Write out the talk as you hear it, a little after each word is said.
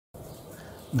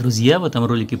Друзья, в этом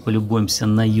ролике полюбуемся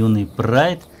на юный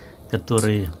прайд,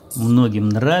 который многим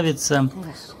нравится.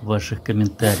 В ваших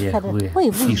комментариях вы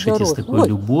пишете с такой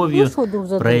любовью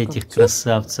про этих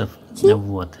красавцев.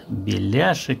 Вот,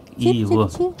 Беляшек и его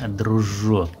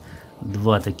дружок.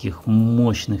 Два таких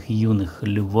мощных юных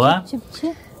льва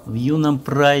в юном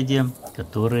прайде,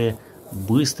 которые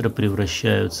быстро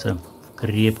превращаются в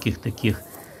крепких таких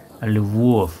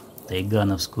львов.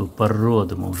 Тайгановскую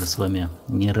породу. Мы уже с вами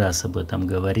не раз об этом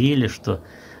говорили, что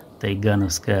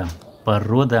тайгановская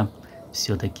порода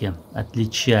все-таки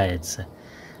отличается.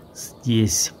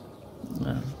 Здесь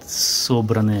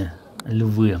собраны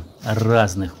львы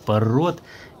разных пород,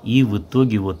 и в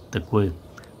итоге вот такой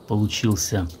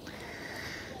получился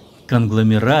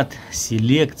конгломерат,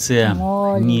 селекция,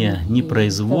 не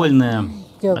произвольная.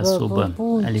 Особо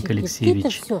Олег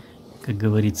Алексеевич, как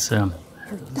говорится,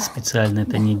 специально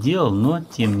это не делал, но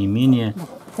тем не менее,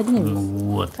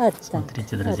 вот,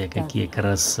 смотрите, друзья, какие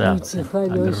красавцы,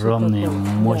 огромные,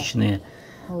 мощные,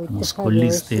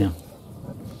 мускулистые.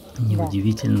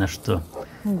 Неудивительно, что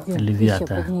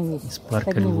львята из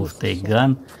парка Львов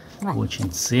Тайган очень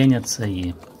ценятся,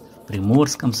 и в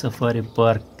Приморском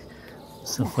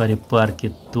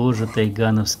сафари-парке тоже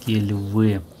тайгановские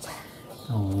львы.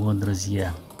 Вот,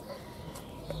 друзья,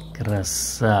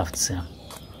 красавцы.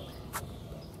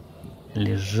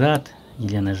 Лежат.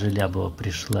 Елена Желябова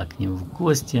пришла к ним в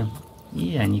гости,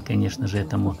 и они, конечно же,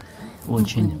 этому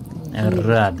очень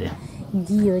рады.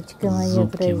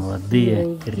 Зубки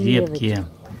молодые, крепкие.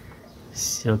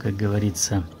 Все, как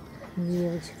говорится,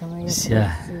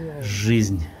 вся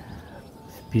жизнь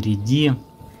впереди,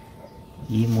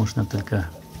 и можно только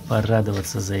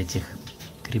порадоваться за этих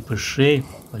крепышей,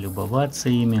 полюбоваться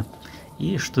ими.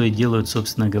 И что и делают,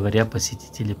 собственно говоря,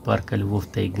 посетители парка Львов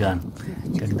Тайган,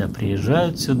 когда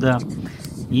приезжают сюда,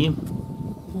 и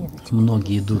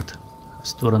многие идут в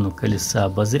сторону колеса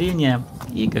обозрения,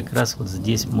 и как раз вот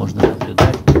здесь можно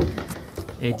наблюдать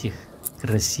этих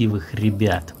красивых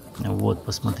ребят. Вот,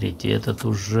 посмотрите, этот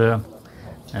уже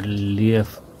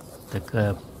лев,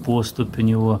 такая поступь у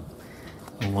него.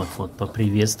 Вот,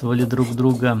 поприветствовали друг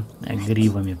друга,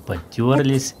 гривами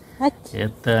потерлись.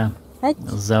 Это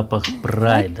запах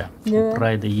прайда. У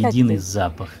прайда единый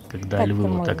запах. Когда львы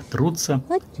вот так трутся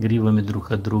гривами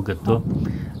друг от друга, то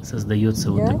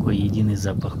создается вот такой единый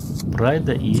запах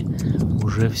прайда, и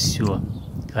уже все.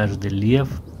 Каждый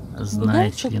лев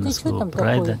знает члена своего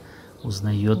прайда,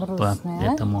 узнает по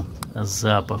этому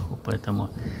запаху. Поэтому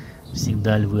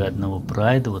всегда львы одного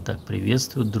прайда вот так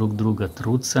приветствуют друг друга,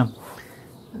 трутся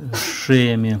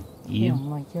шеями, и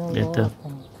это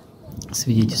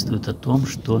свидетельствует о том,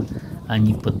 что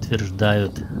они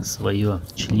подтверждают свое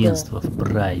членство в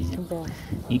прайде.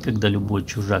 И когда любой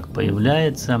чужак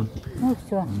появляется,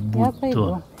 будь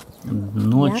то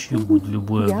ночью, будь в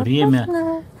любое время,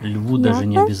 льву даже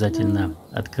не обязательно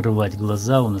открывать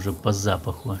глаза, он уже по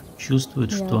запаху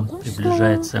чувствует, что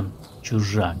приближается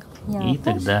чужак. И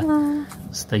тогда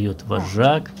встает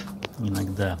вожак,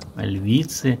 иногда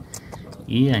львицы,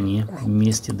 и они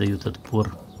вместе дают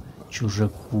отпор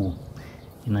чужаку.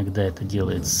 Иногда это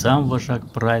делает сам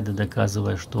вожак прайда,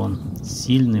 доказывая, что он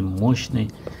сильный,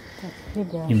 мощный.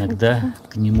 Иногда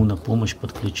к нему на помощь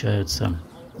подключаются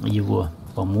его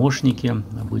помощники,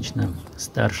 обычно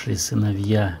старшие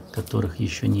сыновья, которых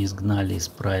еще не изгнали из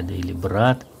прайда, или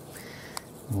брат.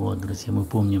 Вот, друзья, мы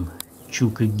помним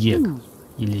Чук и Гек,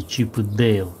 или Чип и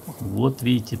Дейл. Вот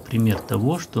видите пример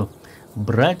того, что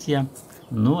братья,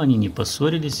 но они не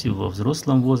поссорились и во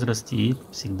взрослом возрасте, и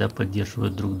всегда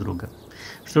поддерживают друг друга.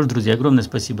 Что ж, друзья, огромное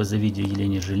спасибо за видео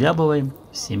Елене Желябовой.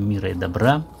 Всем мира и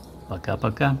добра.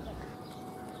 Пока-пока.